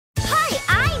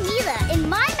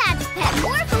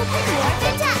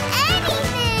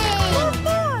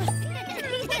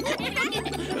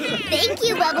Thank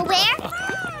you, Bubblebear.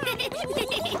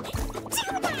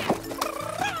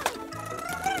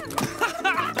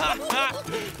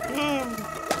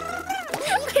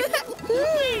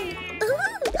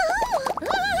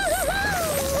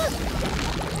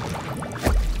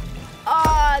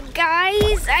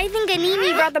 Guys, I think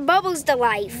Animi brought the bubbles to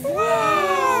life.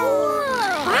 Whoa!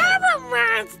 Bubble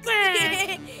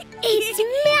monster! It's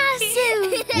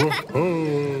massive!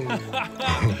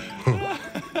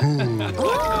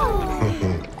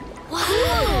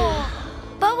 Wow!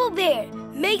 Bubblebear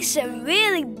makes some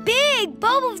really big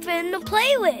bubble fin to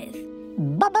play with.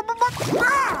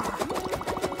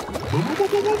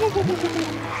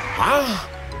 Ah,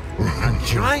 a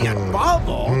giant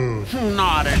bubble?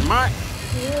 Not in my...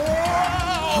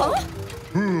 Huh?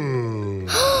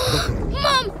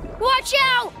 Mom, watch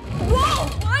out! Whoa,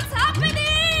 what's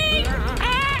happening?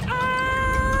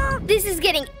 This is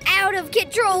getting out of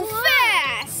control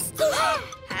fast. Huh?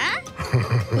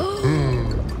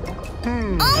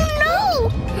 Oh no!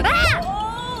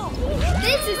 Ah!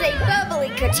 This is a bubbly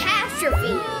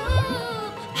catastrophe.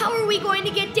 How are we going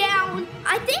to get down?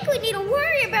 I think we need to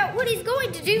worry about what he's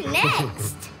going to do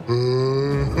next.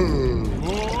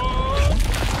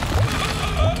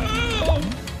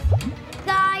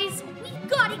 Guys, we've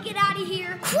got to get out of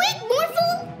here. Quick,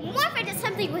 Morphle! Morph into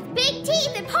something with big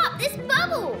teeth and pop this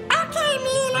bubble. Okay,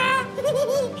 Mila.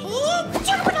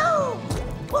 Jumbo!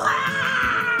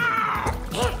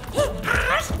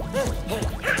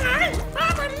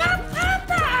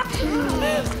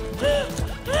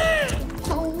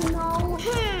 Oh no.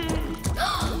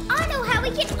 I know how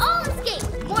we can all escape.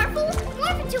 Morphle,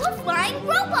 morph into a flying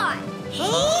robot.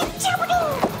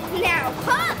 Now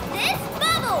pop this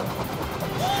bubble.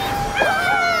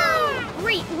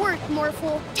 Great work,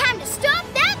 Morphle. Time to stop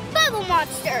that bubble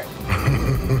monster.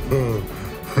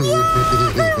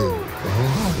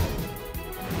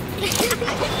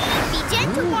 Be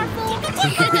gentle, Morphle.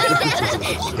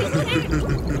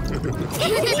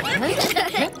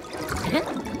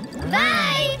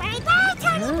 Bye. Bye-bye,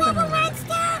 tiny bubble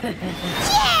monster.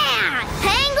 Yeah!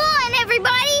 Hang on,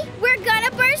 everybody. We're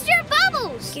gonna burst your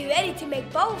bubbles. Get ready to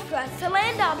make bubble thrusts to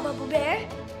land on, Bubblebear.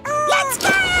 Let's go!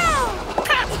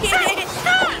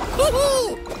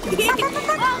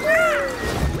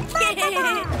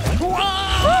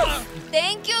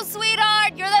 Thank you,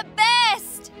 sweetheart. You're the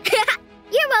best.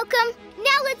 You're welcome.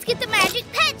 Now let's get the Magic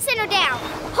Pet Center down.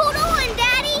 Hold on,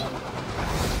 Daddy.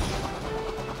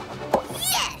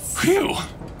 Yes! Phew!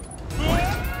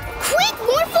 Quick,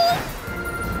 Morphle!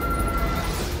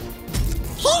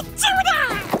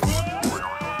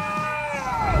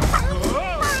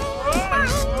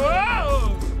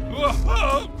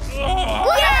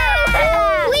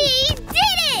 Yeah! We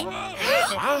did it!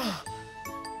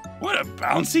 What a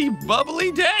bouncy,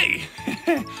 bubbly day!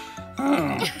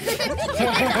 5,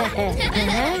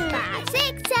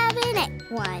 6, 7,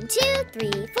 8. 1, 2,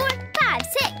 3, 4, 5,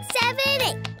 6, 7,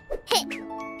 8. Hey,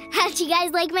 how'd you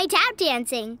guys like my tap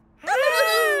dancing?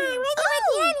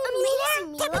 Amazing,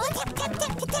 Mila.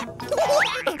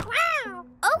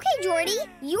 Okay, Jordie,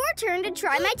 your turn to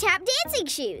try my tap dancing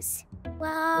shoes.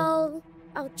 Well,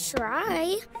 I'll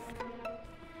try.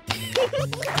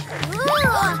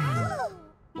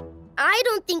 I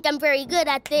don't think I'm very good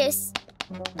at this.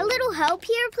 A little help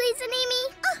here, please, Animi?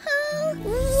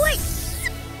 Wait!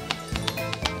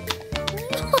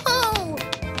 Whoa!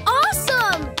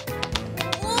 Awesome!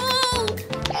 Whoa!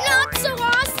 Not so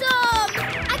awesome!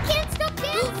 I can't stop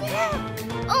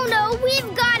dancing! Oh no,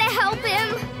 we've got to help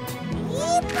him!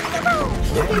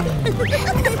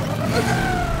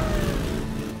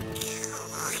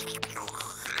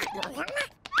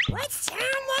 What's on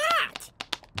that?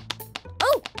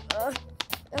 Oh!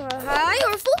 Hi,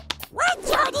 Orphle.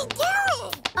 What's Jordie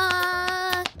doing?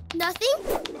 Nothing.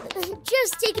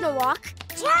 Just taking a walk.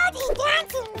 Jordie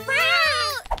dancing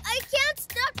fast! I can't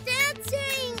stop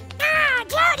dancing! Ah,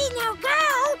 Jordie, no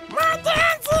go! More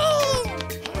dancing!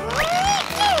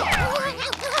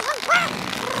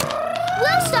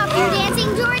 We'll stop your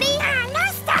dancing, Jordie. Ah, no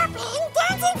stopping!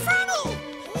 Dancing funny!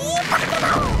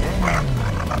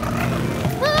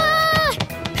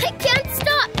 I can't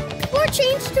stop or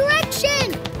change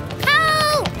direction.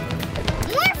 Help!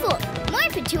 Morphle,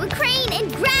 morph into a crane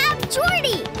and grab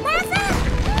Jordie. Morphle!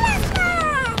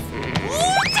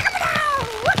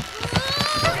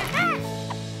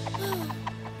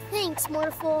 Thanks,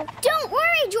 Morphle. Don't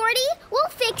worry, Jordie. We'll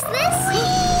fix this.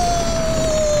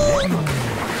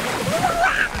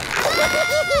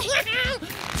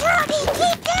 Jordie,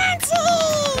 keep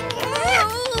dancing!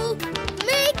 Oh,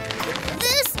 make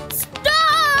this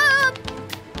stop!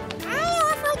 I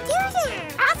Orphle do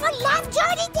that. Orphle love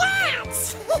Jordie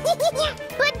dance.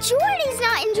 But Jordie's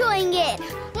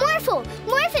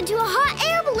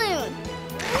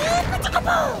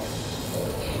Double!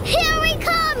 Here we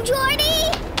come,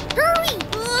 Jordie! Hurry!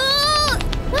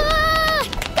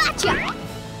 Gotcha!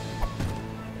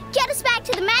 Get us back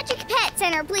to the Magic Pet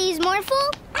Center, please,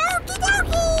 Morphle. Okie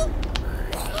dokie!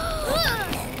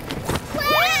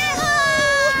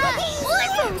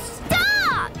 Morphle,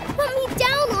 stop! Put me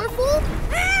down, Orphle.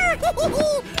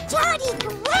 Jordie,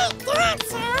 great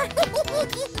dancer!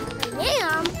 I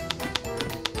am?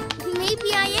 Maybe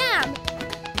I am.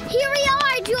 Here we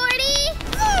are, Jordie!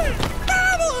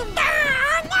 Got him!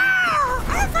 Oh, no!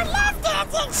 Orphle loves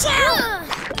dancing show!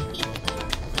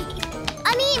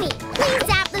 Animi, please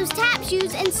zap those tap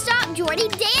shoes and stop Jordie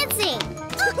dancing.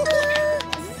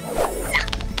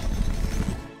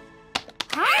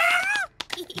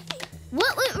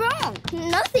 What went wrong?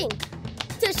 Nothing.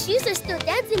 The shoes are still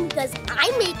dancing because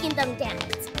I'm making them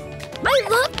dance. I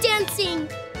love dancing.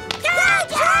 Go,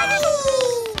 Jordie!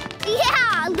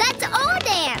 Yeah, let's all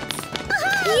dance.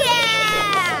 Yeah!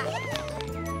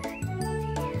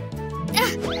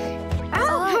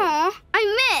 I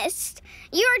missed.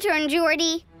 Your turn,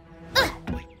 Jordie.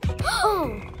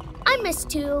 Oh, I missed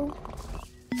too.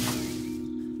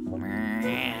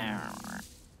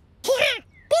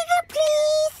 Bigger,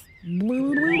 please!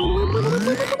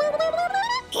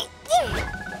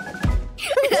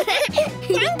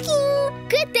 Thank you!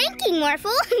 Good thinking,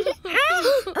 Morphle.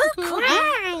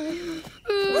 Cry!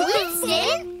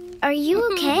 Winston, are you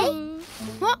okay?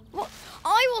 What?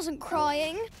 I wasn't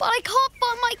crying, but I can't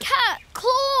find my cat,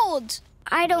 Claude.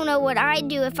 I don't know what I'd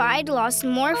do if I'd lost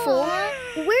Morphle.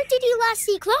 Where did you last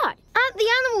see Claude? At the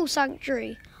animal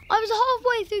sanctuary. I was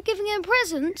halfway through giving him a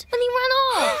present, and he ran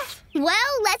off.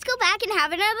 Well, let's go back and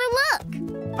have another look.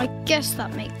 I guess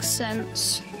that makes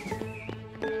sense.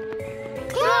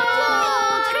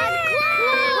 Claude!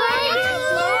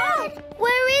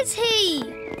 Where is he?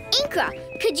 Inkra,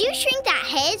 could you shrink that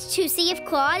hedge to see if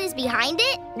Claude is behind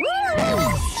it?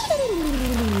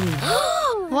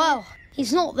 Well,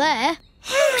 he's not there.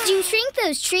 Could you shrink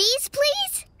those trees,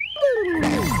 please?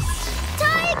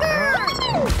 Tiger!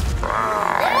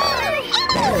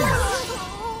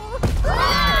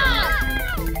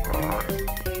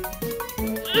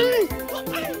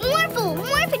 Morphle,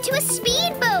 morph into a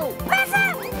speedboat!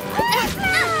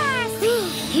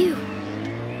 Phew.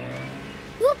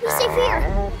 We'll be safe here.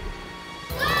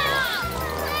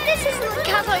 This isn't the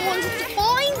cat I wanted to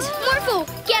find. Morphle,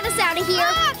 get us out of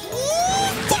here.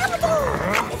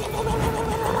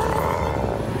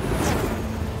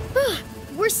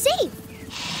 We're safe.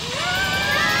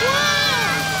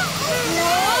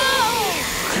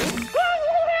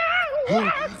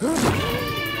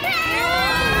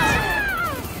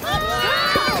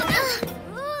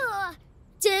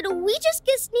 Did we just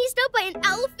get sneezed up by an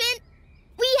elephant?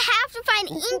 We have to find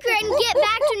Inkra and get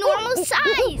back to normal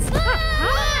size.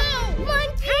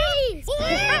 Monkeys!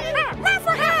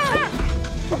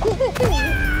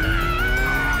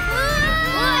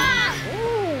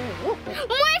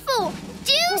 Morphle,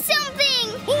 do something!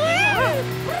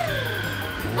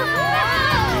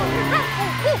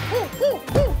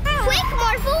 Quick,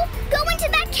 Morphle, go into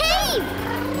that cave!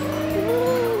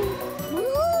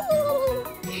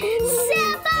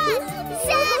 Save us!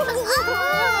 Save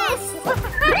us!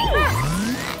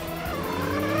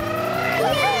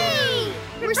 Yay!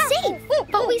 We're safe,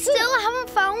 But we still haven't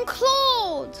found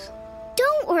Claude.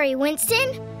 Don't worry,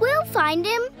 Winston. We'll find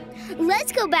him.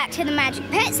 Let's go back to the Magic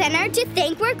Pet Center to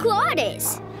think where Claude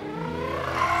is.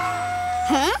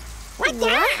 Huh? What's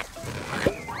that?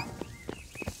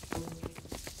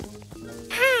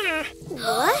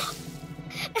 What?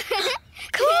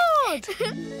 Claude!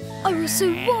 I was so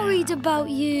worried about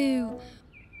you.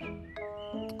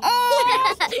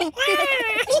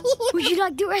 Would you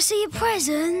like the rest of your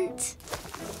present?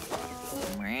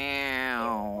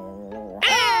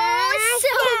 Oh,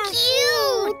 so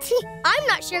cute! I'm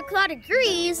not sure Claude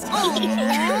agrees.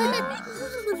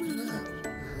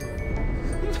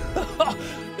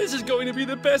 This is going to be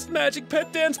the best Magic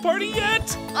Pet dance party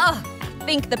yet! Oh, I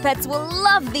think the pets will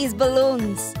love these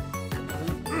balloons.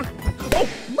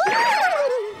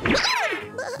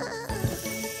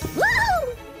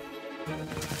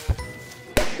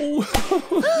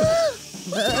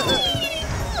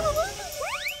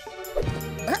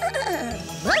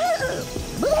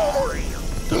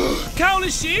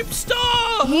 Countless sheep,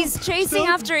 stop! He's chasing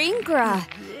after Inkra.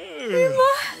 We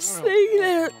must think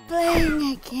they're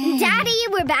playing again. Daddy,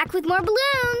 we're back with more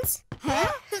balloons.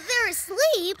 Huh? They're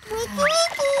asleep.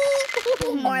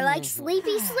 More like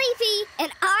sleepy, sleepy.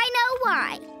 And I know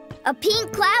why. A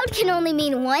pink cloud can only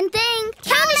mean one thing.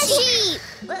 Count a sheep!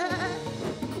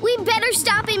 We better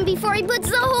stop him before he puts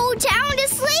the whole town to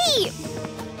sleep.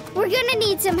 We're gonna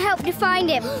need some help to find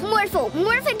him. Morphle,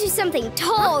 morph into something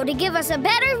tall to give us a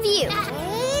better view.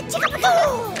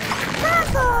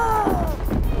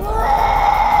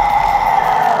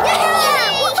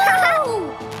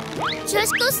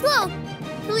 Just go slow,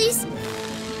 please.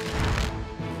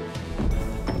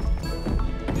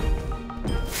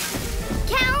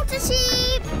 Count a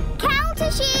sheep! Count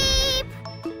a sheep!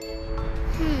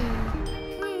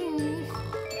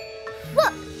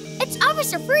 Look, it's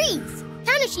Officer Freeze.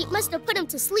 Count a sheep must have put him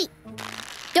to sleep.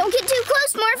 Don't get too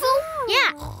close, Morphle.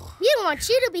 Yeah, we don't want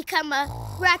you to become a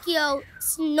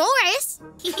Brachiosaurus.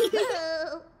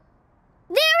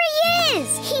 There he is!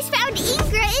 He's found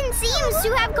Ingra and seems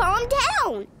to have calmed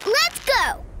down. Let's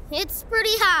go. It's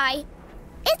pretty high.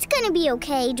 It's gonna be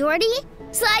okay, Jordie.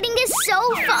 Sliding is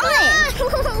so fun.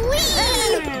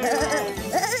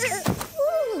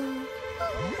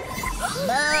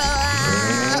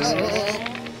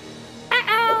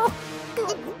 Uh-oh.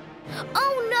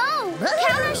 Oh no!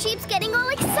 Counter Sheep's getting all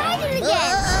excited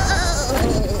again.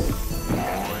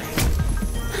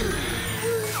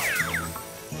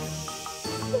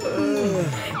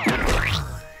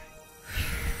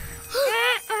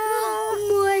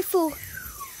 Morphle,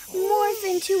 morph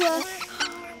into a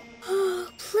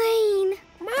plane.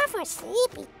 Morphle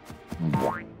sleepy.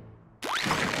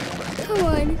 Come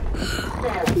on,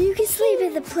 you can sleep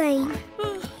in the plane.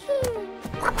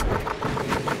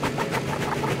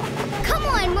 Come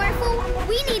on, Morphle,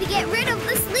 we need to get rid of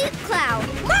the sleep cloud.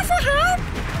 Morphle help!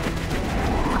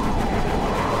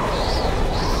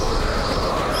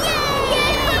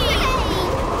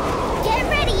 Get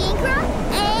ready, Ingra.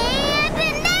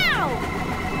 And now!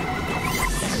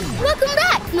 Welcome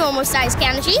back, normal-sized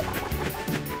counter sheep.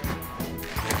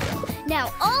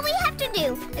 Now all we have to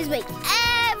do is wake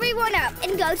everyone up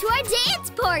and go to our dance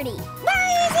party.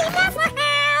 Very easy, Morphle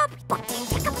help!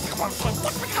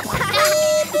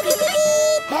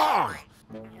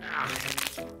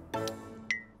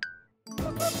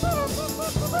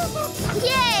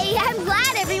 Yay! I'm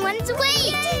glad everyone's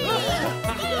awake.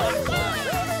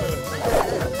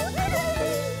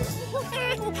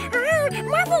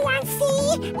 Morphle wants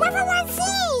see! Morphle wants see!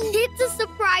 It's a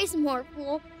surprise,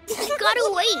 Morphle. You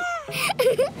gotta wait.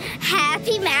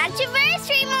 Happy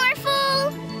Matchiversary,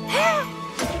 Morphle!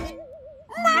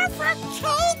 Morphle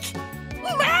cake!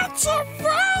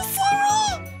 Matchiversary!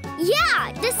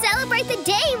 Yeah, to celebrate the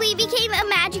day we became a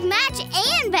magic match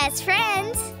and best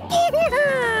friends.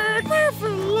 Morphle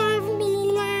love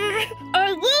Mila.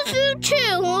 I love you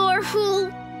too, Morphle.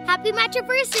 Happy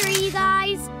Matchiversary, you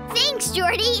guys. Thanks,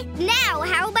 Jordie. Now,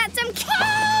 how about some cake?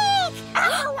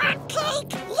 I want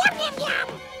cake! Yum, yum, yum!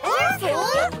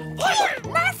 Orphle?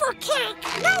 Morphle cake!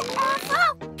 No,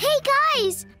 Orphle! Hey,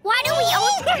 guys, why don't we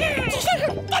all...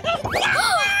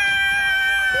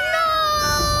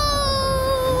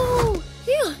 No!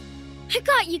 Phew, I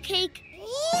got you, Cake.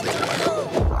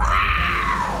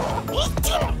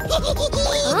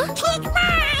 Cake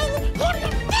mine!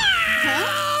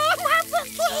 Morphle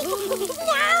cake!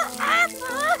 No,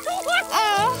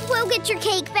 Oh, we'll get your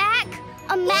cake back.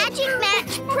 A magic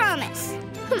match promise.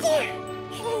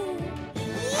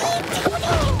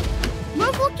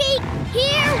 Morphle cake,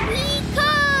 here we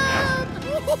come!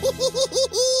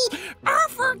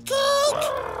 Orphle cake!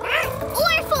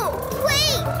 Orphle,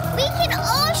 wait! We can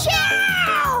all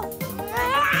share!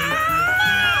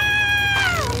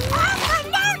 Orphle,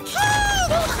 no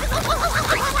cake!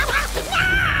 No!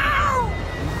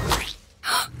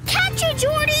 Catch it,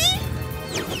 Jordie!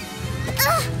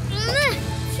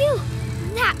 Phew,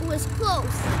 that was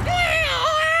close.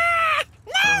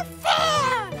 No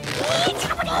fair!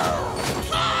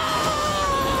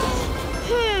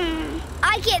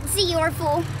 I can't see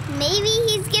Orphle. Maybe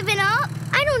he's given up?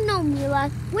 I don't know, Mila.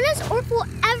 When has Orphle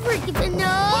ever given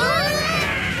up?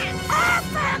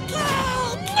 Orphle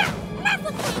cake!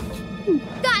 Morphle cake!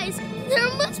 Guys, there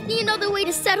must be another way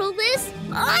to settle this.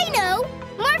 I know!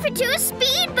 Morph it to a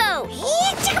speedboat!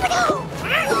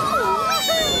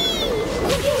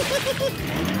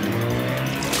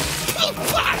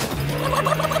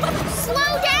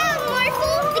 Slow down,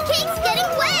 Morphle! The cake's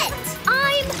getting wet!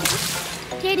 I'm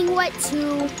getting wet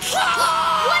too. Watch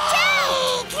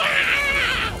out!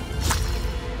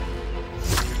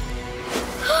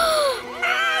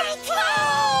 My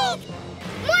cake!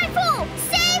 Morphle,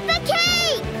 save the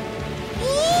cake!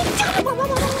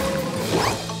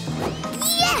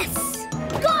 Yes!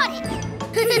 Got it!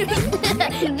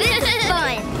 This is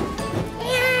fun!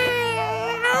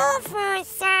 Orphle,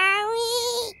 sorry.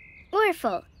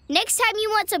 Orphle, next time you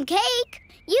want some cake,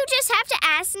 you just have to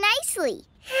ask nicely.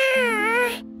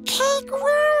 Cake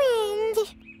ruined.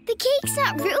 The cake's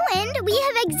not ruined. We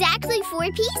have exactly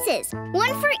 4 pieces. 1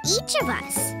 for each of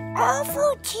us. All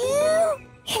for 2?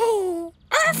 All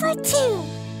for 2.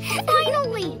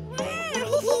 Finally!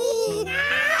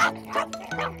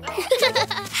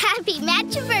 Happy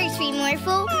matchiversary,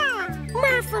 Morphle.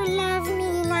 Morphle love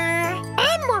Mila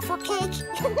and Morphle cake.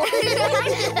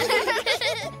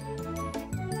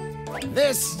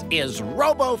 This is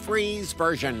RoboFreeze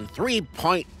version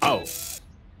 3.0.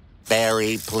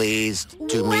 Very pleased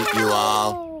to meet you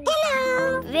all.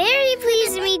 Hello. Very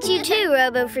pleased to meet you too,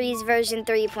 RoboFreeze version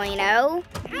 3.0.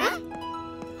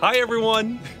 Hi,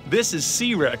 everyone. This is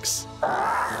C-Rex.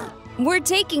 We're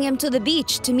taking him to the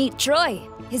beach to meet Troy,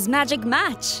 his magic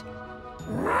match.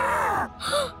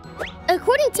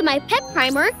 According to my pet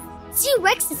primer,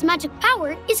 C-Rex's magic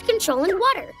power is controlling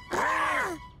water.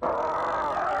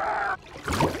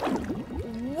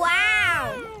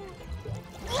 Wow!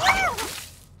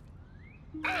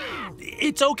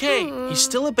 It's okay. He's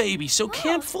still a baby, so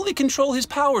can't fully control his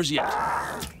powers yet.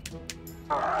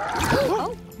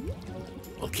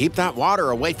 We'll keep that water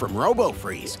away from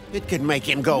RoboFreeze. It could make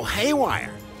him go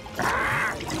haywire.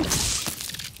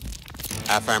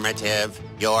 Affirmative.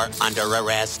 You're under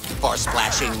arrest for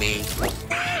splashing me.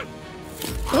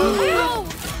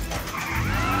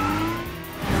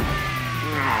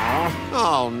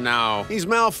 Oh no, he's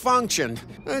malfunctioned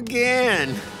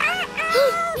again.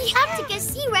 We have to get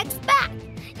C-Rex back.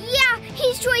 Yeah,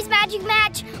 he's Troy's magic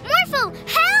match. Morphle,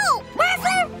 help!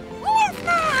 Morphle!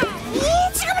 Morphle!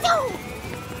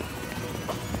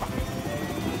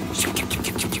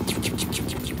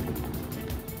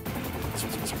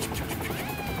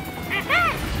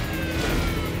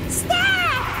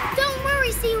 Stop! Don't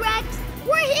worry, C-Rex.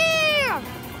 We're here!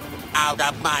 Out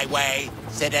of my way,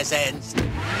 citizens.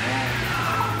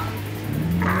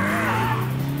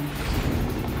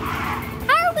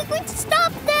 How are we going to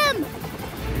stop them?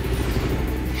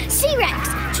 C-Rex,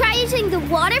 try using the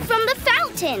water from the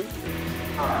fountain.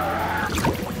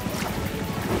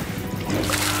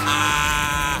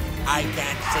 I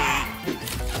can't see.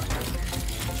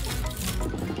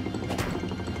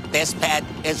 This pet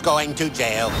is going to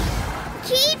jail.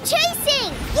 Keep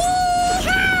chasing!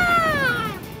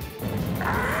 Yee-haw!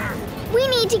 We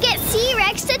need to get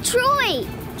C-Rex to Troy.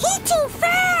 He's too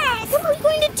fast! What are we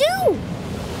going to do?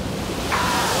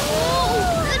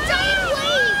 Oh, the giant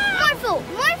wave! Morphle,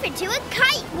 morph into a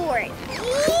kiteboard.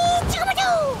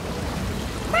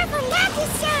 Morphle love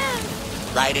this song!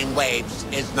 Riding waves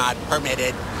is not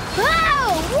permitted.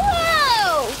 Whoa!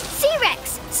 Whoa!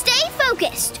 C-Rex, stay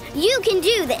focused. You can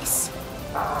do this.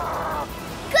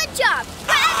 Good job.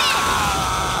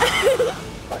 Grab it!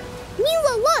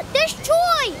 Mila, look, there's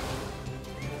Troy.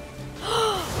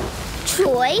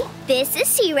 Troy, this is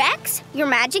C-Rex, your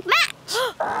magic match.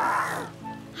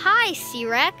 Hi,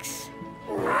 C-Rex.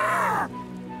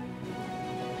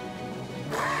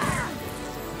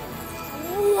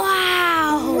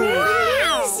 Wow!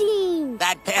 Amazing!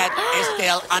 That pet is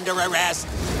still under arrest.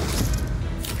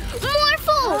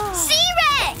 Morphle!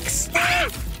 C-Rex!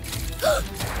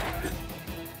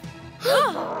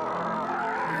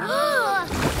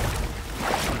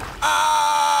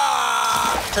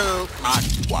 Too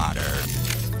much water.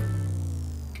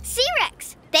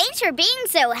 C-Rex, thanks for being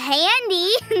so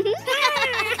handy.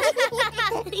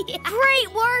 Great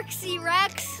work,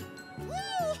 C-Rex.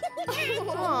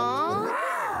 Aww.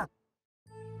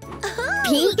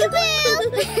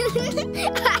 Peekaboo!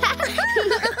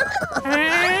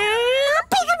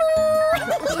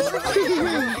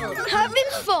 Having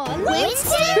fun?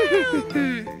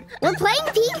 Winston? We're playing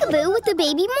peekaboo with the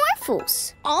baby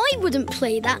Morphles. I wouldn't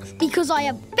play that because I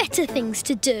have better things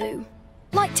to do.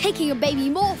 Like taking a baby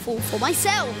Morphle for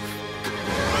myself.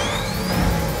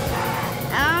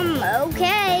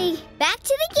 Okay. Back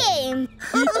to the game.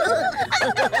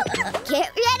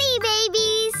 Get ready,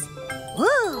 babies.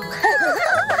 Whoa!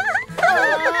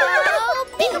 Oh,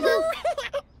 peekaboo.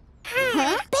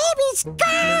 Huh? Baby's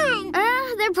gone!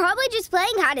 They're probably just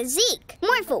playing hide and seek.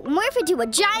 Morphle, morph into a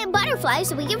giant butterfly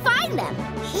so we can find them.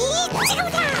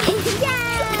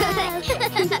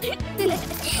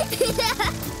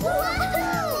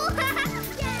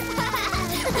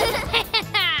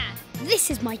 This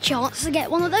is my chance to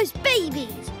get one of those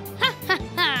babies.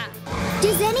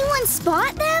 Does anyone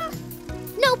spot them?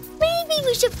 No, maybe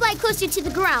we should fly closer to the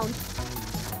ground.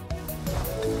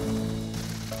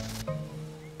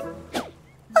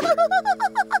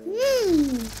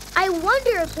 I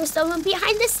wonder if there's someone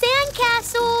behind the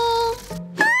sandcastle.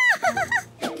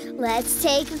 Let's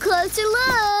take a closer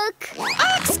look.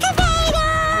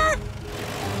 Excavator!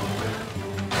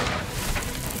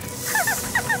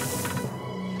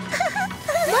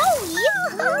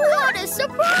 What a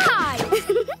surprise!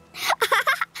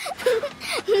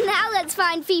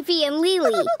 Fifi and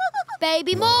Lily.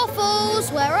 Baby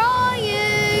Morphles, where are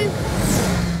you?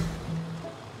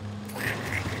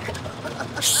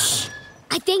 Shh!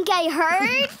 I think I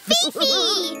heard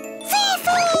Fifi!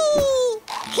 Fifi!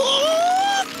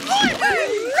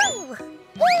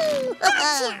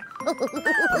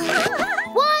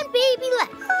 One baby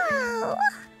left.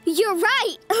 You're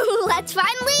right. Let's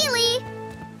find Lily.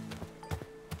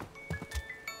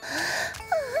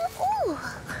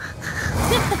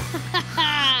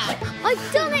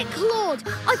 I've done it, Claude.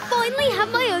 I finally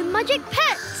have my own magic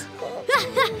pet.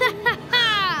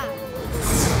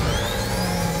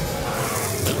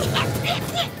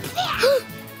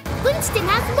 Winston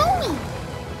has Moe.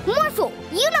 Morphle,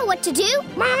 you know what to do.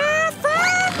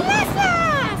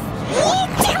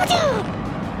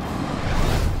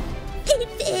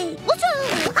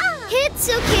 It's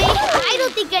okay. I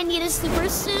don't think I need a super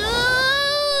suit.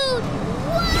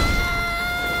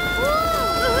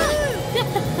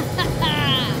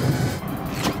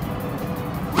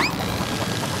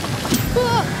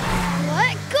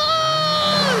 Let go!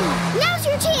 Now's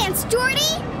your chance,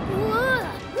 Jordie.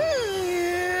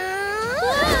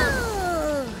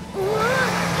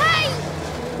 Hey!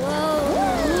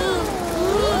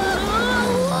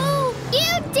 You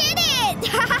did it!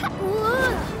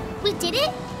 We did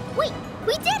it? Wait,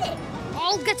 we did it!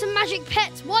 I'll get a magic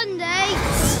pet one day.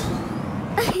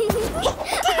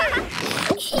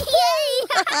 Yay!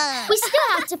 We still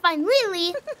have to find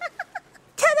Lily.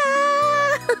 Ta-da!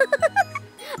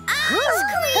 Ice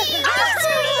cream! Ice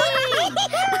cream!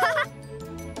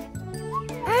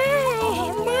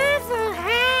 Morphle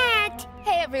hat!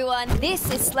 Hey everyone, this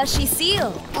is Slushy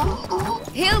Seal.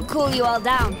 He'll cool you all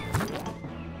down.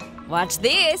 Watch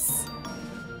this.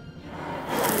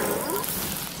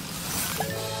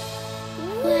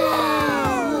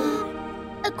 Wow!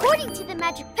 According to the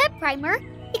Magic Pet Primer,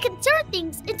 it can turn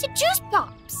things into juice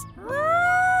pops.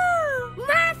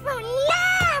 Morphle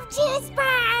love juice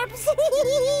pops!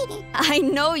 I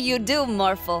know you do,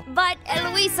 Morphle. But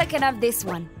Eloisa can have this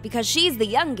one, because she's the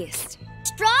youngest.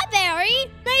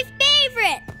 Strawberry, my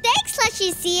favorite. Thanks,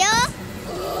 Slushy Seal.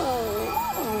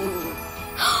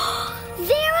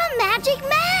 They're a magic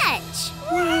match.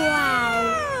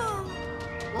 Wow.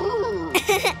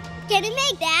 Can it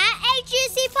make that a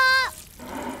juicy pop?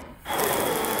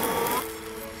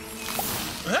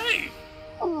 Hey!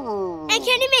 And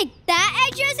can it make that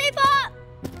a juicy pop?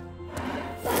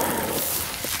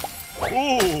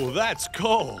 Ooh, that's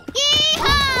cold.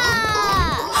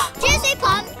 Yeehaw! Juicy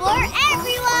pops for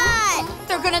everyone!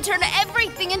 They're gonna turn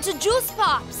everything into juice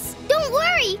pops. Don't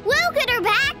worry, we'll get her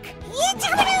back.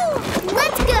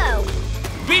 Let's go.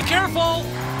 Be careful!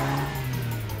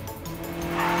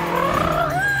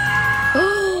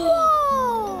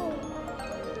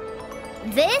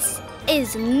 This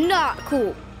is not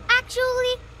cool.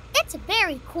 Actually, it's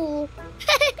very cool.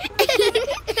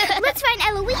 Let's find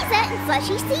Eloisa and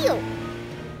Slushy Seal.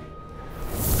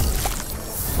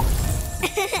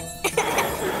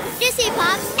 Juicy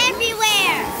pops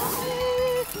everywhere.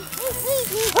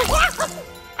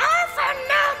 Orphle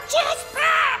no juice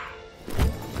pop!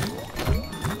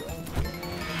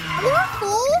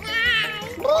 Orphle?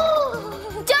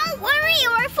 Don't worry,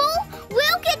 Orphle.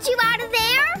 We'll get you out of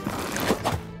there.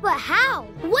 But how?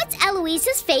 What's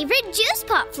Eloisa's favorite juice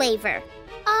pop flavor?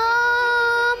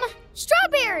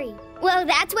 Strawberry. Well,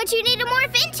 that's what you need to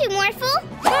morph into, Morphle.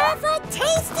 Morphle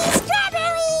tasty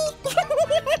strawberry!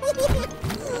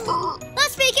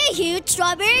 Let's make a huge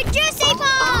strawberry juicy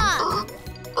pop.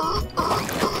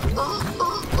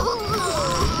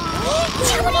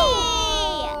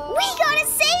 We gotta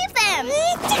save them.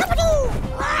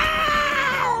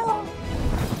 Wow!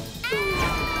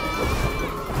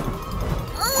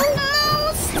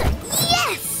 Almost.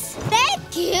 Yes.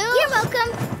 Thank you. You're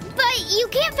welcome. But you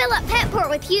can't fill up Petport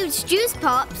with huge juice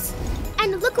pops.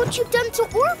 And look what you've done to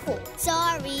Orphle.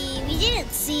 Sorry, we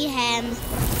didn't see him.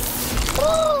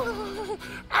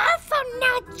 Orphle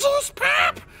no juice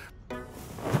pop!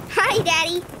 Hi,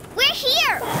 Daddy. We're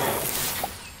here.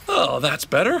 Oh, that's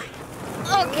better.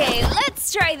 Okay,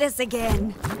 let's try this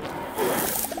again.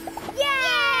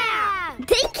 Yeah!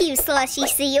 Thank you, Slushy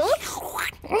Seal.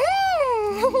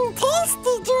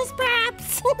 Tasty juice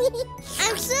pops!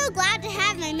 I'm so glad to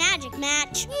have my magic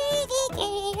match.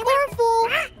 Orphle,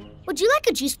 would you like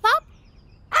a juice pop?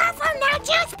 Orphle no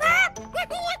juice pop!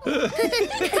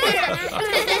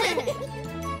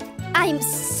 I'm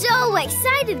so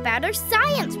excited about our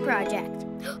science project.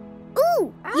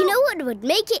 Ooh, you know what would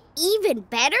make it even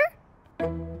better?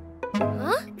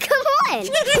 Huh? Come on!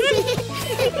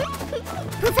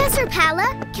 Professor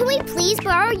Pala, can we please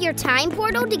borrow your time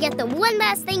portal to get the one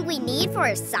last thing we need for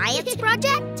our science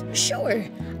project? Sure.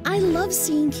 I love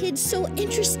seeing kids so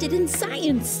interested in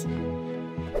science.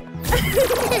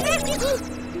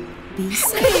 Be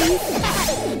safe.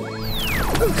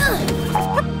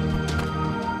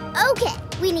 Okay,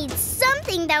 we need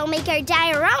something that will make our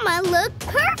diorama look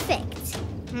perfect.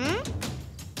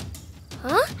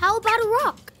 Huh? How about a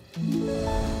rock?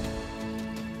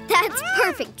 That's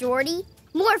perfect, Jordie.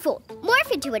 Morphle,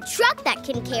 morph into a truck that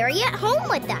can carry it home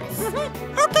with us.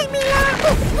 Okay, Mila.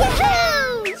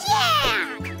 Woohoo!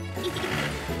 Yeah!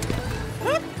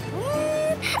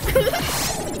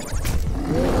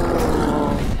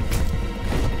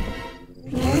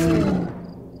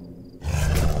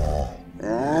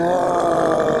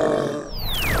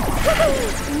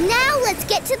 Now let's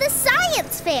get to the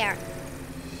science fair.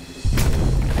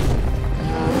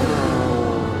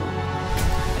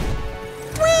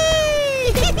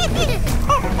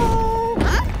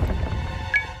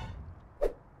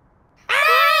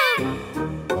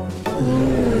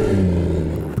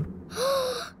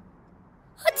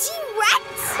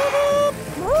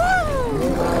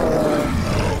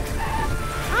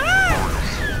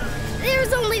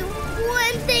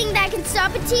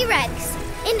 Stop a T-Rex.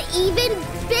 An even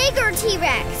bigger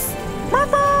T-Rex.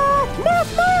 Morph,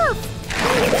 morph, morph.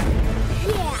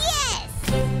 Yeah. Yes!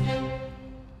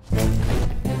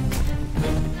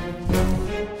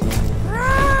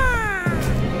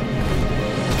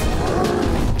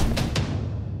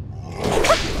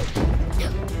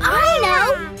 I know!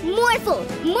 Morphle,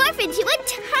 morph into a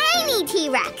tiny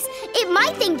T-Rex. It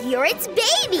might think you're its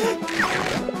baby.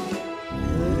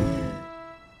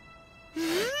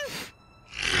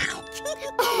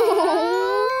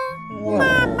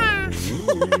 Mama.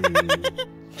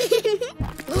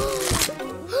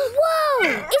 Whoa!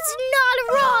 It's not a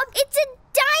rock! It's a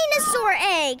dinosaur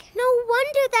egg! No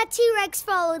wonder that T-Rex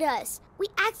followed us. We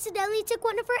accidentally took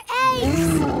one of her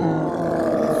eggs.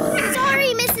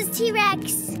 Sorry, Mrs.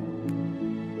 T-Rex.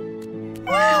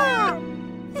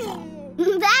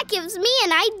 That gives me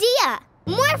an idea.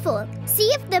 Morphle,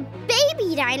 see if the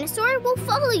baby dinosaur will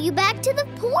follow you back to the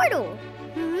portal.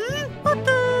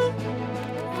 Okay.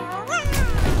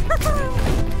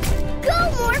 Go,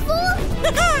 Morphle!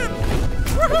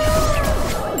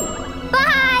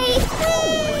 Bye!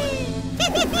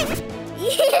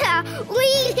 Yeah, we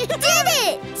did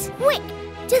it! Quick,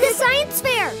 to the science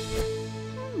fair!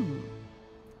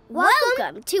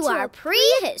 Welcome to our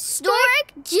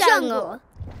prehistoric jungle!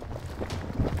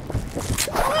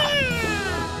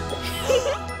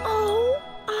 Oh,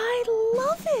 I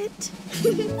love it.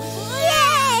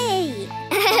 Yay!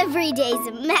 Every day's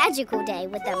a magical day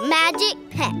with a magic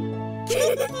pet. 2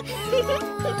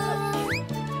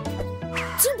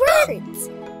 birds.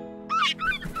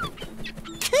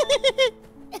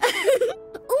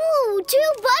 Ooh,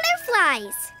 2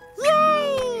 butterflies.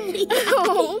 Yay!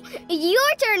 Oh,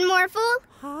 your turn, Morphle.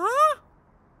 Huh?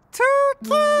 2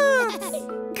 kids.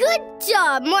 Good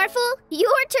job, Morphle.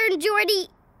 Your turn, Jordie.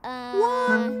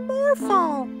 1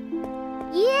 Morphle.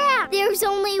 Yeah, there's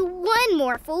only 1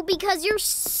 Morphle because you're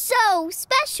so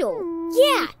special.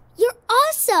 Yeah, you're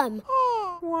awesome.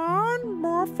 1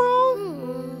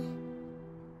 Morphle.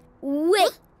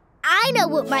 Wait, I know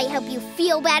what might help you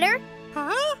feel better.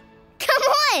 Huh? Come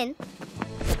on.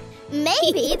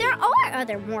 Maybe there are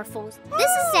other Morphles.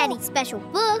 This is Daddy's special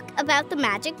book about the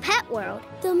Magic Pet World.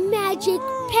 The Magic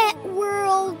Pet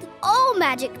World. All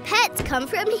magic pets come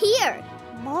from here.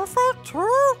 Morphle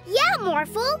too? Yeah,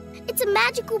 Morphle. It's a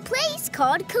magical place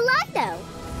called Kaleido.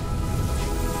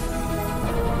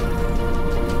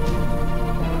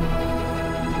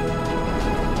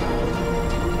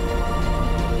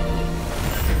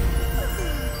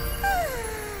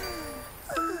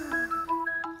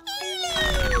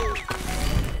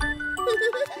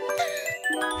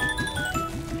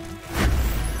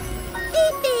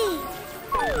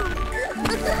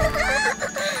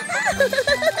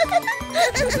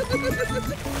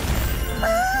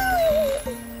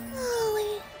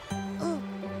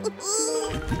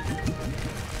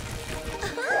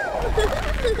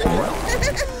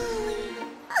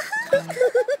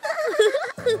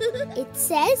 It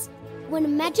says, when a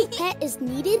magic pet is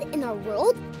needed in our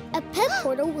world, a pet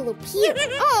portal will appear.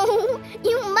 Oh,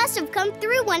 you must have come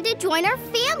through one to join our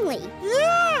family.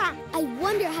 Yeah! I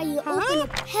wonder how you open a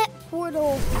pet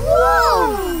portal.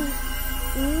 Whoa!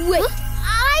 Wait,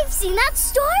 I've seen that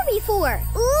star before.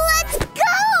 Let's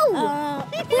go! Where are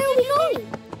we going?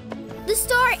 The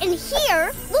star in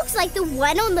here looks like the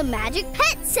one on the Magic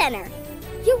Pet Center.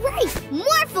 You're right,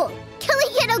 Morphle. Can we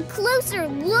get a closer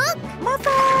look?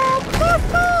 Morphle! Morph,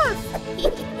 morph!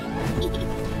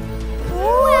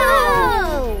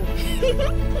 Whoa!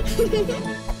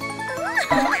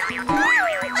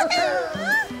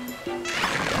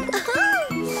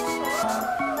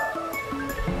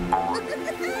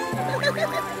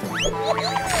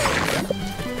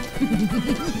 What?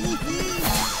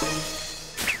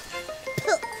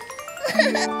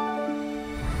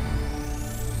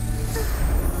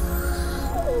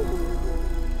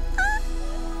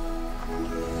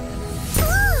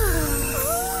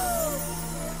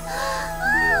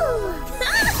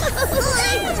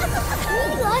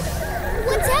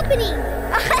 What's happening?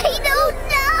 I don't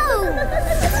know!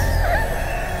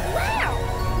 Wow!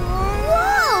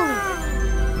 Whoa!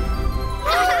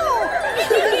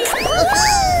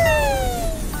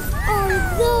 Are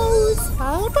those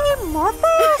Baby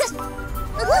Morphles?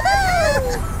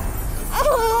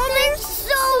 Oh, they're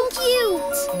so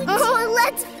cute! Oh,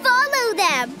 let's follow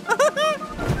them!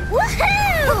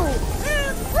 Woohoo!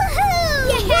 Woohoo!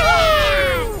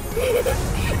 Yeah!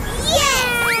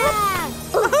 Yeah!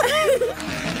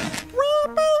 We're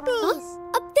babies.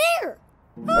 Huh? Up there!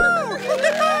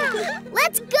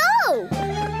 Let's go!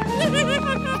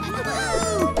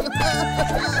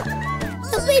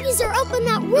 The babies are up on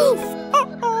that roof!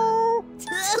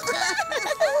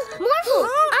 Morphle,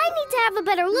 I need to have a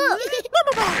better look.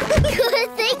 Good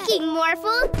thinking,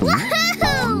 Morphle.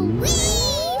 Woohoo!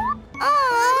 Whee!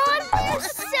 Aw, they're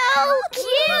so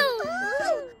cute!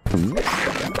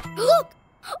 Look!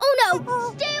 Oh no!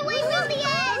 Stay away from the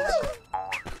edge!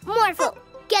 Morphle,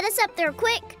 get us up there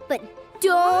quick, but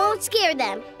don't scare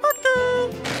them.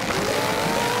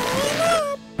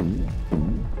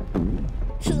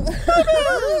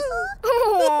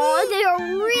 Oh, they are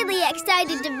really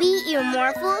excited to meet you,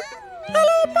 Morphle.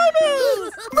 Hello,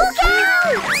 babies! Look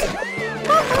out!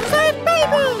 Morphle said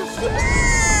babies!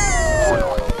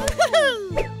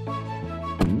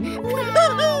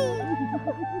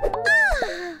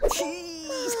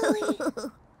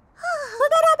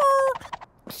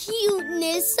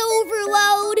 Cuteness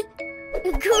overload.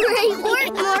 Great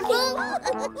work, Morphle.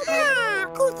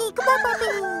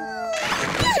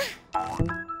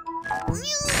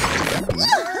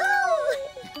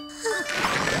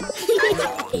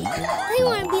 I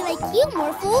want to be like you,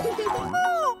 Morphle.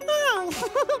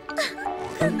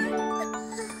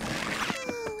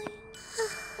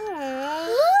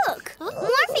 Look,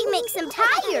 morphing makes them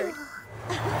tired.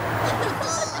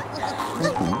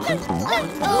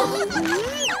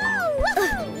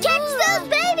 Catch those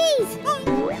babies!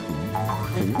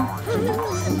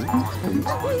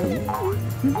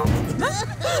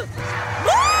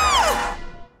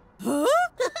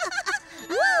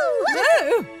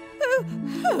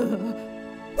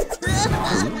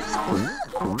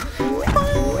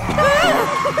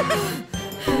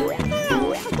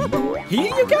 Here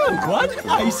you go, one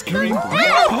ice cream. Aw,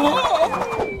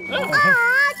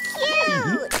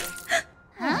 cute!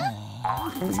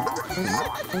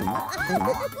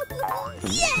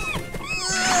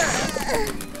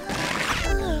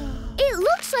 It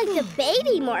looks like the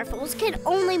baby Morphles can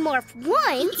only morph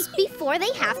once before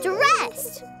they have to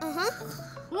rest.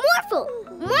 Morphle,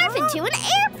 morph into an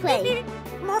airplane.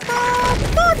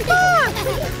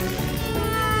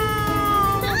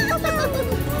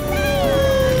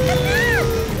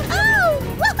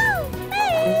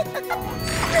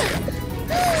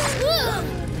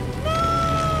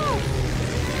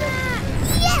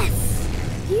 Yes!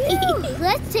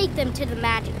 Let's take them to the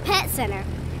Magic Pet Center.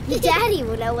 Daddy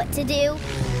will know what to do.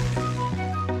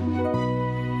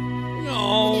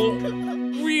 Oh,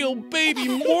 real baby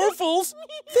Morphles.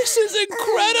 This is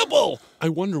incredible. I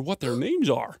wonder what their names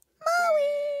are.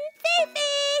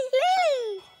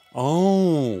 Lily.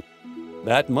 Oh,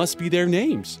 that must be their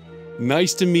names.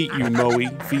 Nice to meet you, Moe,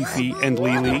 Fifi, and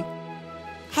Lily.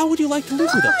 How would you like to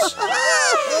live with us?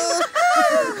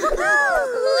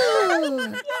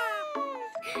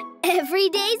 Every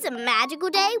day's a magical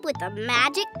day with a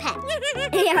magic pet.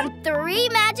 And 3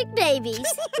 magic babies.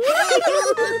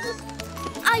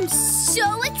 I'm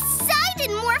so excited,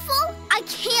 Morphle! I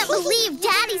can't believe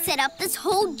Daddy set up this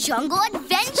whole jungle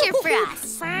adventure for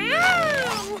us.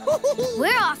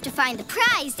 We're off to find the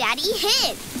prize Daddy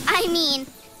hid. I mean,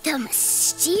 the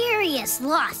mysterious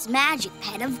lost magic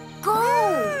pet of gold.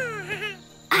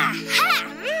 Aha!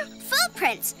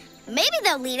 Footprints. Maybe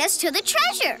they'll lead us to the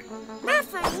treasure.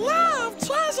 Morphle love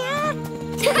treasure.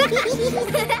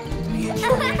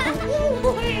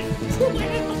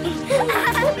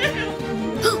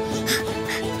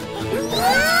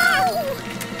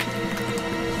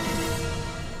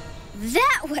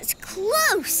 That was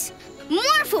close.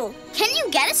 Morphle, can you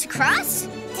get us across?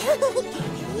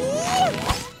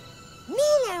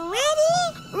 Mila, ready?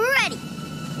 Ready.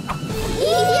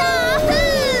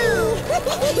 Yahoo!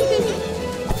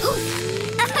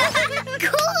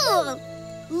 Cool!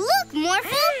 Look,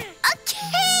 Morphle! A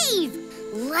cave!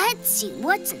 Let's see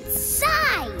what's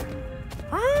inside.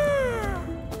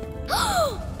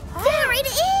 There it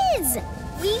is!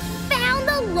 We found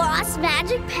the lost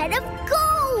magic pet of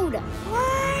gold!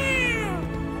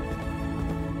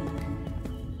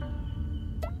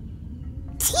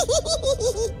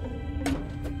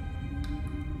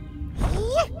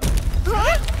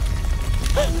 Huh?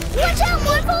 Watch out,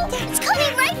 Morphle! It's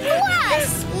coming right for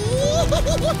us!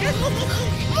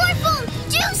 Morphle,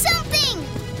 do something!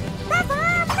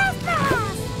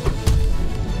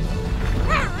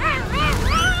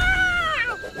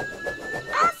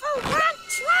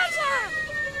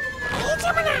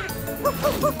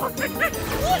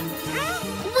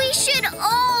 We should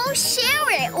all share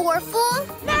it, Orphle.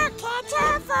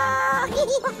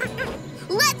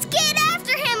 Let's get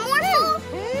after him, Morphle.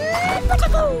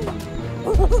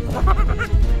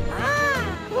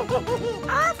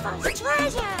 Orphle's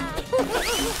treasure!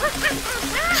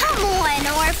 Come on,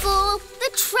 Orphle. The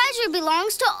treasure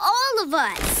belongs to all of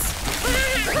us.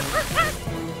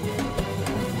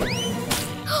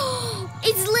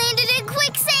 It's landed in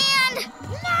quicksand!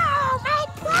 No, my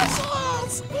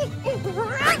precious!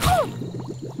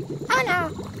 Oh no!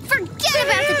 Forget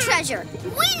about the treasure!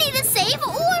 We need to save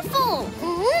Orphle!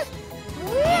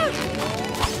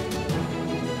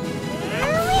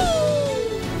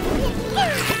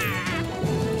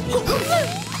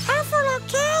 Orphle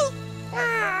okay?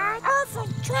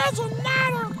 Orphle's treasure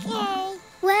not okay.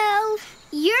 Well,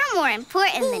 you're more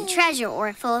important than treasure,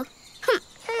 Orphle.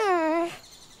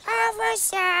 Orphle,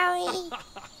 sorry.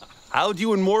 How'd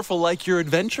you and Morphle like your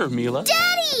adventure, Mila?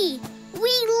 Daddy!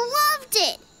 We loved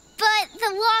it! But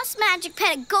the lost magic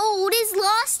pet of gold is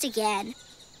lost again.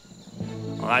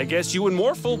 I guess you and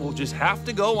Morphle will just have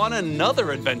to go on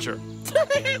another adventure.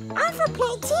 Orphle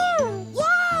play too!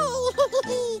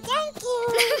 Yay! Thank you!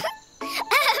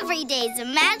 Every day's a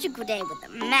magical day with a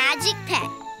magic pet.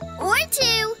 Or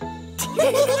two.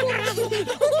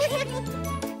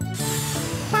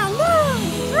 Balloon!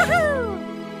 Woohoo!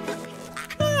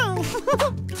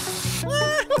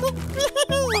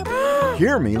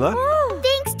 Here, Mila.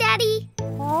 Thanks, Daddy.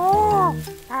 Oh,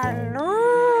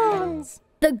 balloons!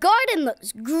 The garden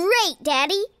looks great,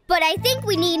 Daddy, but I think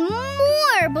we need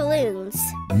more balloons.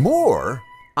 More?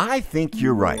 I think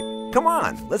you're right. Come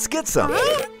on, let's get some.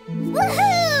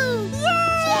 Woohoo!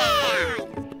 Yeah!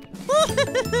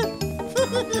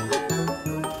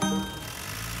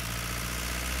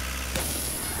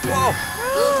 Whoa!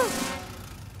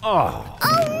 Oh.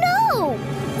 Oh no!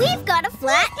 We've got a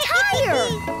flat tire!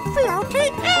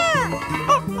 Floating air!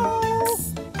 Uh-oh!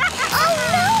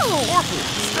 Oh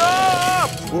Stop!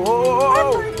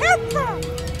 Whoa! Help! no!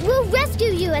 We'll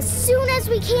rescue you as soon as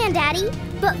we can, Daddy.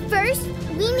 But first,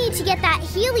 we need to get that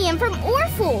helium from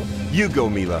Orphle. You go,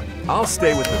 Mila. I'll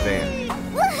stay with the van.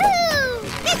 Woohoo!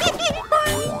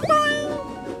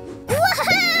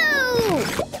 Woohoo!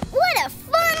 What a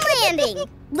fun landing!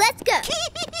 Let's go.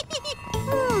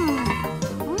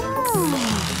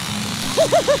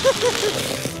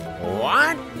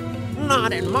 What?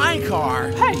 Not in my car.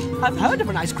 Hey, I've heard of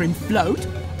an ice cream float,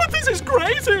 but this is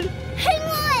crazy. Hang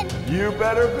on! You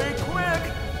better be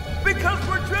quick, because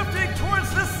we're drifting towards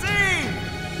the sea.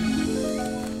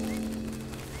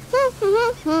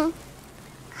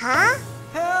 Huh?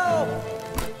 Help!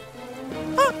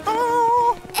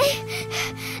 Uh-oh!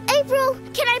 April,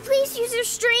 can I please use your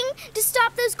string to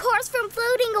stop those cars from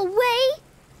floating away?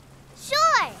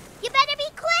 Sure. You better be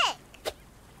quick.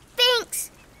 Thanks.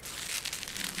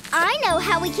 I know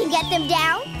how we can get them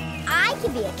down. I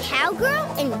can be a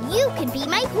cowgirl and you can be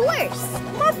my horse.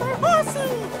 Morphle horsey!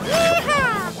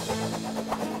 Yeehaw!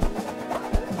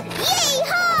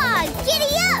 Yee-haw!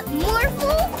 Giddy up,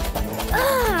 Morphle!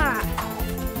 Ah!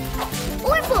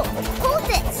 Orphle, hold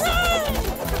this.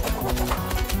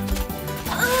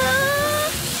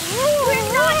 We're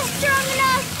not strong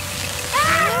enough.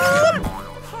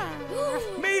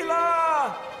 Mila!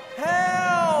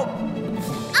 Help!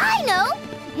 I know.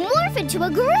 Morph into a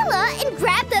gorilla and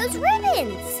grab those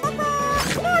ribbons.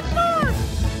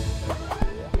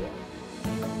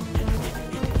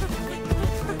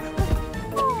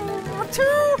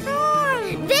 Too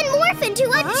hard! Then morph into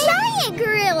a giant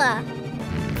gorilla.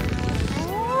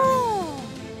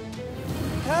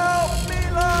 Help,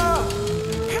 Mila!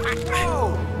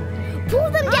 Oh. Pull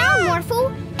them down, Morphle,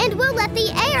 and we'll let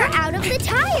the air out of the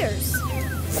tires.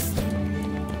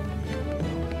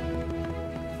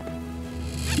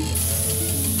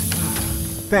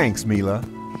 Thanks, Mila.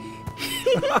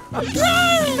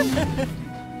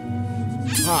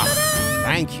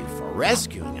 Thank you for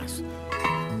rescuing us.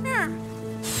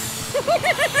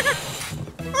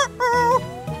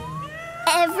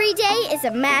 Every day is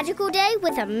a magical day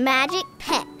with a magic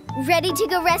pet. Ready to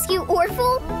go rescue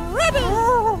Orphle? Ready!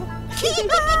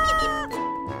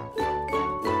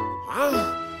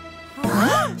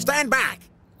 Stand back.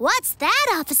 What's that,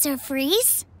 Officer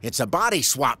Freeze? It's a body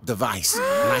swap device, and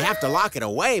I have to lock it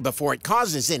away before it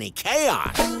causes any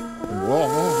chaos. Whoa,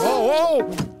 whoa, whoa,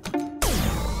 whoa!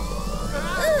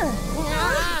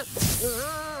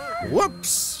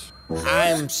 Whoops.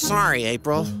 I'm sorry,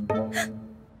 April. I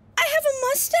have a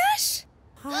mustache?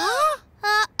 Huh?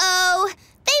 Uh-oh.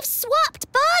 They've swapped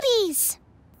bodies.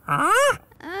 Huh?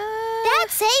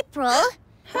 That's April.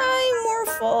 Hi,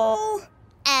 Morphle.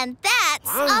 And that's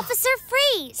Officer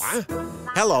Freeze.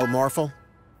 Hello, Morphle.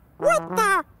 What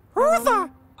the? Who the?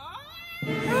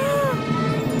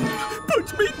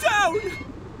 Put me down!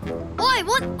 I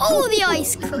want all the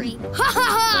ice cream. Ha ha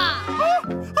ha!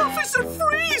 Officer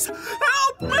Freeze!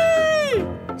 Help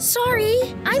me!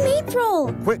 Sorry, I'm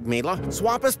April. Quick, Mila,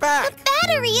 swap us back. The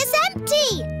battery is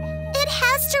empty. It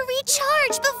has to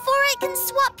recharge before it can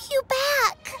swap you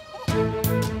back.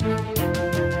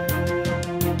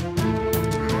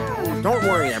 Don't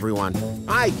worry, everyone.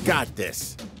 I got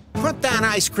this. Put that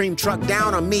ice cream truck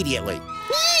down immediately.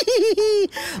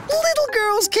 Little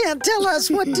girls can't tell us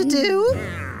what to do.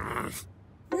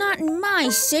 Not in my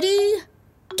city.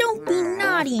 Don't be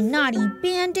naughty, naughty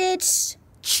bandits.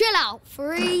 Chill out,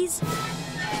 Freeze.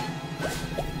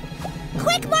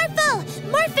 Quick, Morphle!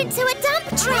 Morph into a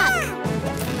dump truck!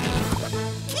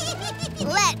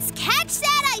 Let's catch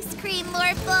that ice cream,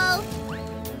 Morphle!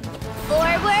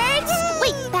 Forwards,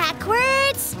 wait,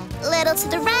 backwards, little to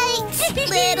the right,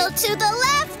 little to the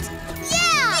left,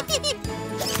 yeah!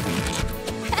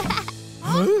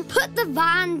 Put the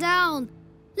van down.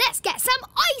 Let's get some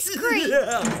ice cream!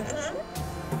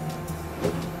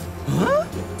 Huh?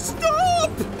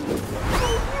 Stop!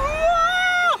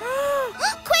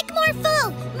 Quick,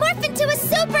 Morphle! Morph into a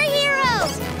superhero!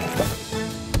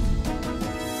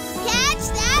 Catch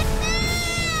that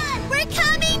man! We're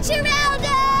coming,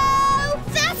 Geraldo!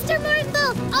 Faster,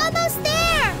 Morphle! Almost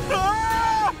there!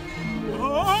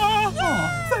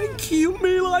 Thank you,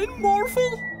 Mila and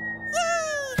Morphle.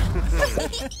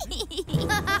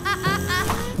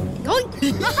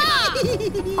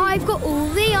 I've got all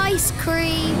the ice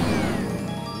cream.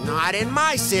 Not in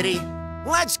my city.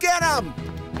 Let's get them.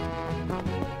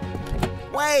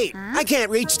 Wait, I can't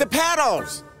reach the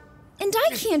pedals. And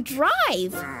I can't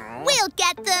drive. We'll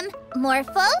get them.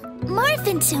 Morphle, morph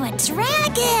into a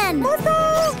dragon.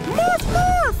 Morphle! Morph,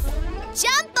 morph!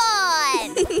 Jump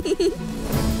on!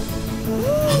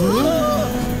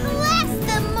 Blast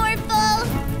them, Morphle!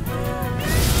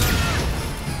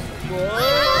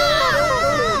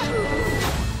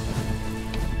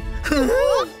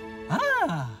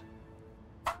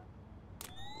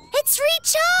 It's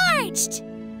recharged!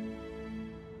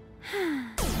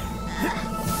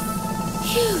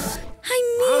 Phew, I'm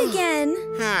me again.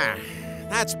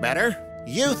 That's better.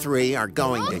 You three are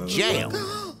going to jail.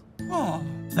 Oh,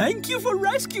 thank you for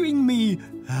rescuing me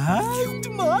and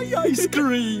my ice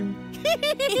cream.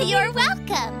 You're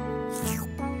welcome.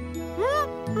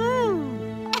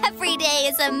 Every day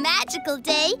is a magical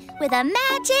day with a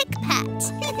magic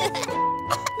pet.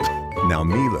 Now,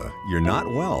 Mila, you're not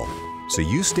well, so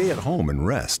you stay at home and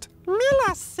rest.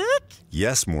 Mila sick?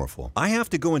 Yes, Morphle. I have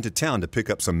to go into town to pick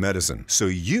up some medicine, so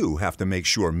you have to make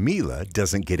sure Mila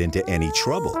doesn't get into any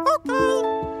trouble. Okay.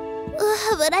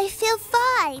 But I feel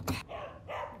fine.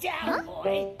 Down,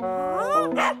 boy.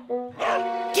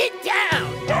 Get down!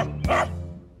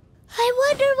 I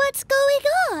wonder what's going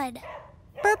on.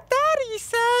 But Daddy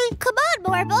say... Come on,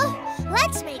 Morphle.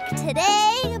 Let's make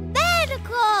today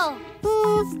magical.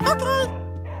 Okay.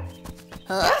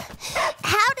 Huh?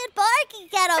 How did Barky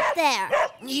get up there?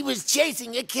 He was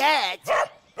chasing a cat.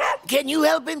 Can you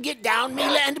help him get down,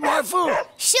 Mila and Morphle?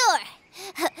 Sure.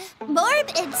 Morb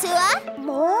into a...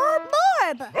 Morb?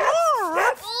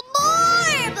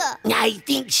 Morb! I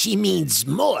think she means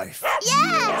morph.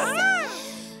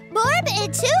 Yes! Morb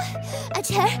into a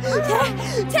turkey!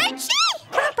 Okay.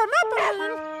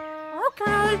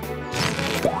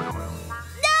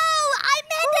 No! I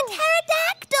meant a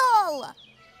pterodactyl!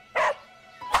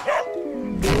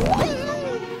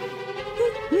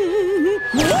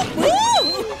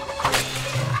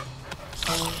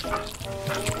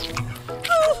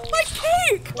 Oh, my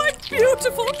cake! My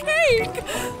beautiful cake!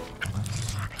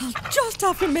 I'll just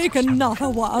have to make another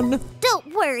one.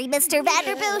 Don't worry, Mr.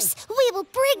 Vanderboos. We will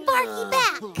bring Barky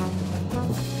back.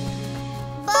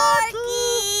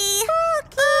 Barky!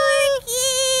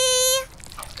 Barky!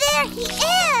 There he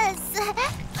is!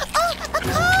 Oh, a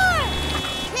car!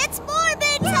 It's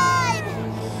Morbid time!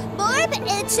 Morb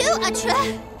into a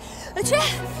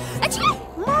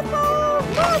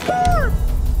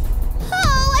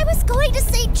Oh, I was going to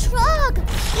say trug.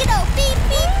 You know, beep,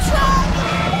 beep, trug.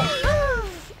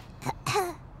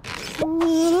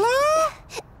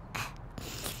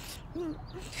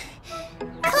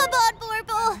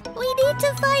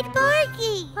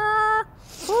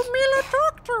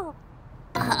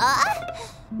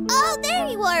 Oh, there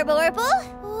you are, Morphle.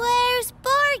 Where's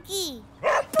Barky?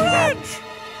 Bridge!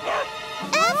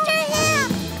 After him!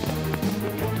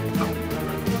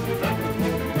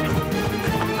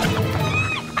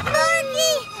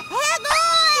 Barky, hang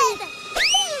on!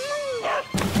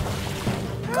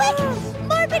 Quick,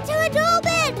 morph into a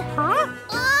dolphin! Huh?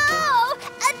 Oh,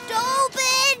 a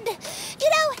dolphin! You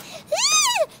know...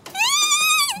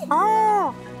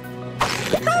 Oh!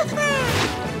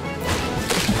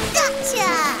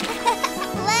 Gotcha!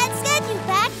 Let's get you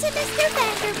back to Mr.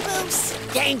 Vanderboos.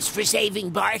 Thanks for saving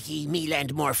Barky, Mila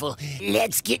and Morphle.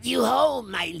 Let's get you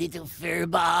home, my little fur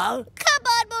ball. Come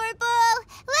on, Morphle.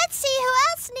 Let's see who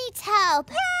else needs help.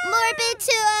 Morph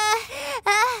into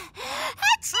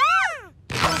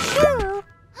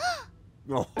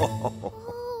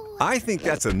I think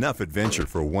that's enough adventure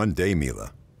for one day,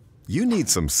 Mila. You need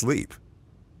some sleep.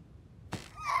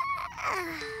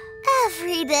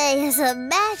 Every day is a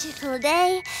magical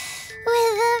day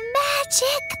with a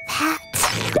magic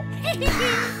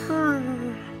pet.